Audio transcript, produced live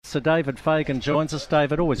Sir David Fagan joins us.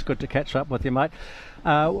 David, always good to catch up with you, mate.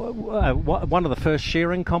 One of the first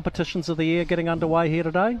shearing competitions of the year getting underway here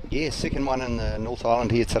today? Yeah, second one in the North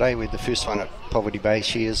Island here today. We had the first one at Poverty Bay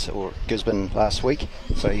Shears or Gisborne last week,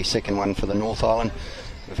 so your second one for the North Island.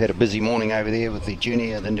 We've had a busy morning over there with the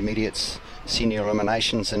junior, the intermediates, senior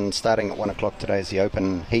eliminations, and starting at 1 o'clock today is the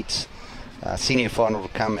open heats. Senior final will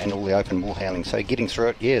come and all the open bull hailing. So getting through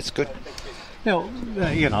it, yeah, it's good. Now,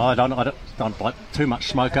 I don't like too much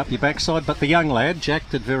smoke up your backside, but the young lad, Jack,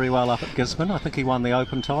 did very well up at Gisborne. I think he won the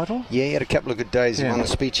Open title. Yeah, he had a couple of good days. He won the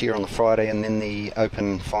speech here on the Friday and then the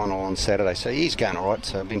Open final on Saturday. So he's going all right,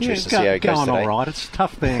 so I'll be interested to see how he goes today. Going all right. It's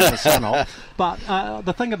tough being the son-of. But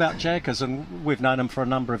the thing about Jack is, and we've known him for a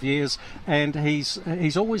number of years, and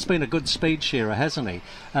he's always been a good speed shearer, hasn't he?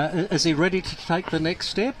 Is he ready to take the next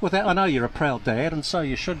step? I know you're a proud dad, and so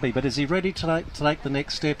you should be, but is he ready to take the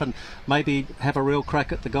next step and maybe have a real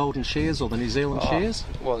crack at the Golden Shears or the New Zealand Shears?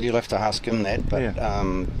 Well, you'll have to ask him that, but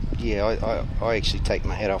I actually take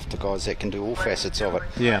my hat off to guys that can do all facets of it.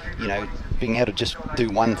 Yeah. You know, being able to just do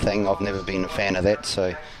one thing, I've never been a fan of that,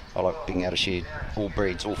 so I like being able to share all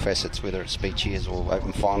breeds, all facets, whether it's speed shears or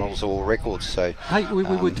open finals or records. So, hey, we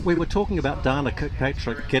were talking about Dana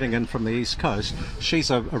Kirkpatrick getting in from the East Coast.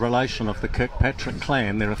 She's a relation of the Kirkpatrick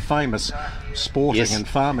clan. They're a famous sporting and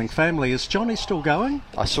farming family. Is Johnny still going?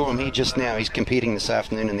 I saw him here just now. He's competing this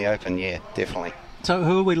afternoon in the Open, yeah, definitely. So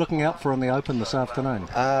who are we looking out for in the Open this afternoon?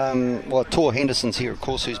 Well, Tor Henderson's here, of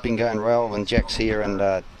course, who's been going well, and Jack's here,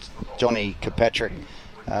 and Johnny Kirkpatrick.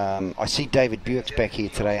 I see David Buick's back here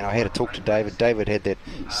today, and I had to talk to David. David had that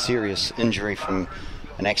serious injury from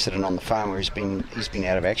an accident on the farm where he's been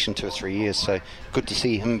out of action 2 or 3 years. So good to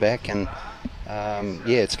see him back, and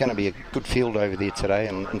it's going to be a good field over there today,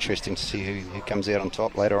 and interesting to see who comes out on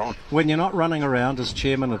top later on. When you're not running around as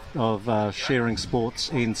chairman of Shearing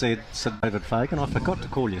Sports NZ, Sir David Fagan, I forgot to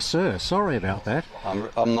call you sir. Sorry about that.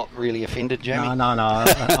 I'm not really offended, Jamie. No.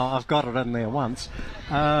 I've got it in there once.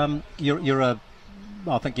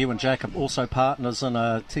 I think you and Jack are also partners in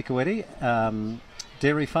a Tikawiti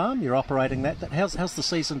dairy farm. You're operating that. How's the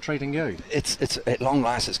season treating you? It's at long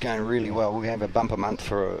last, it's going really well. We have a bumper month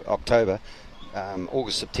for October.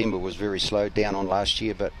 August, September was very slow down on last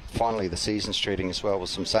year, but finally the season's treating us well with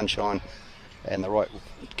some sunshine and the right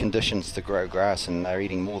conditions to grow grass, and they're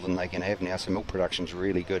eating more than they can have now, so milk production's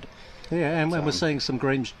really good. Yeah, and we're seeing some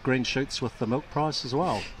green shoots with the milk price as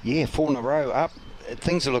well. Yeah, 4 in a row up.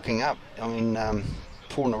 Things are looking up. I mean,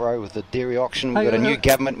 4 in a row with the dairy auction. We've got a new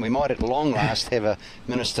government. We might at long last have a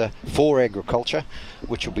minister for agriculture,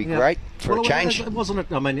 which will be great for a change. Wasn't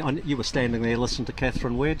it? I mean, you were standing there listening to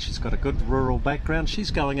Catherine Wedge. She's got a good rural background.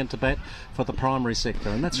 She's going into bat for the primary sector,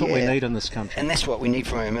 and that's what we need in this country. And that's what we need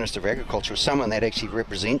from our Minister of Agriculture, someone that actually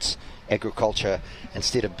represents agriculture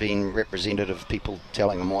instead of being representative of people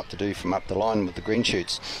telling them what to do from up the line with the green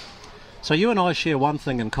shoots. So you and I share one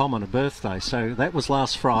thing in common, a birthday. So that was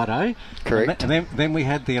last Friday. Correct. And then we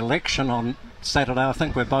had the election on Saturday. I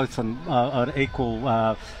think we're both in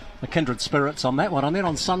equal kindred spirits on that one. And then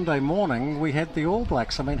on Sunday morning, we had the All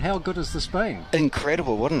Blacks. I mean, how good has this been?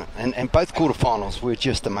 Incredible, wasn't it? And both quarterfinals were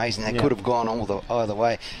just amazing. They could have gone either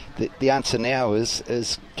way. The answer now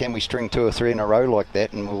is can we string 2 or 3 in a row like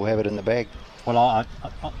that, and we'll have it in the bag. Well, I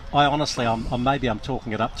honestly, maybe I'm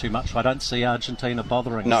talking it up too much. I don't see Argentina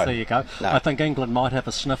bothering us. There you go. No. I think England might have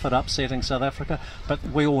a sniff at upsetting South Africa, but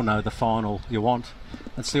we all know the final you want.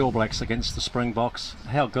 It's the All Blacks against the Springboks.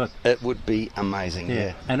 How good. It would be amazing,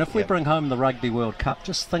 yeah. And if we bring home the Rugby World Cup,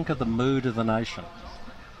 just think of the mood of the nation.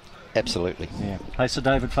 Absolutely. Yeah. Hey, Sir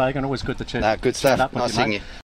David Fagan, always good to chat. Good stuff. Nice seeing you.